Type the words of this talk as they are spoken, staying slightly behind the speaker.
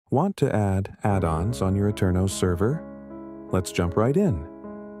Want to add add-ons on your Aternos server? Let's jump right in.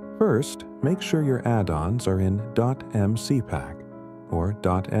 First, make sure your add-ons are in .mcpack or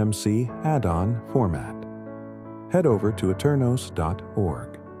 .mc add-on format. Head over to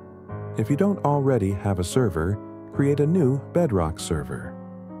aternos.org. If you don't already have a server, create a new Bedrock server.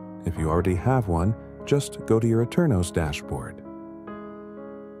 If you already have one, just go to your Aternos dashboard.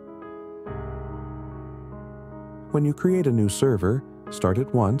 When you create a new server, start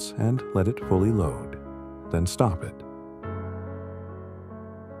it once and let it fully load. Then stop it.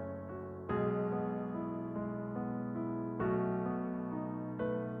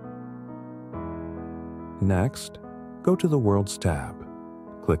 Next, go to the Worlds tab.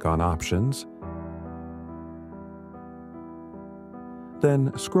 Click on Options.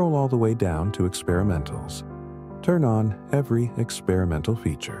 Then scroll all the way down to Experimentals. Turn on every experimental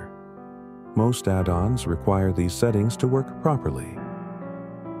feature. Most add-ons require these settings to work properly.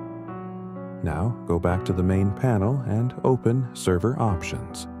 Now go back to the main panel and open Server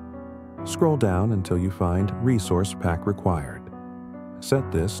Options. Scroll down until you find Resource Pack Required.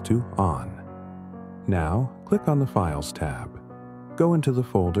 Set this to On. Now click on the Files tab. Go into the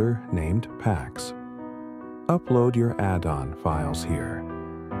folder named Packs. Upload your add-on files here.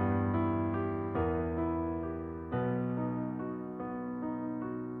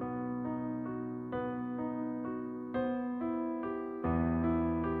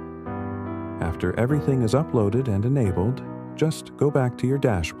 After everything is uploaded and enabled, just go back to your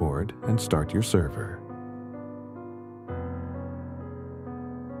dashboard and start your server.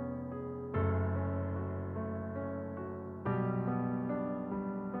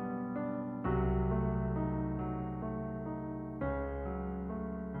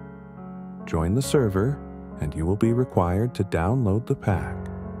 Join the server, and you will be required to download the pack.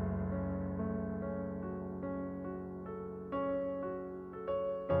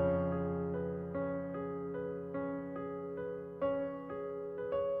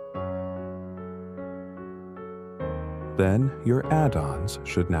 Then your add-ons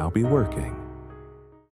should now be working.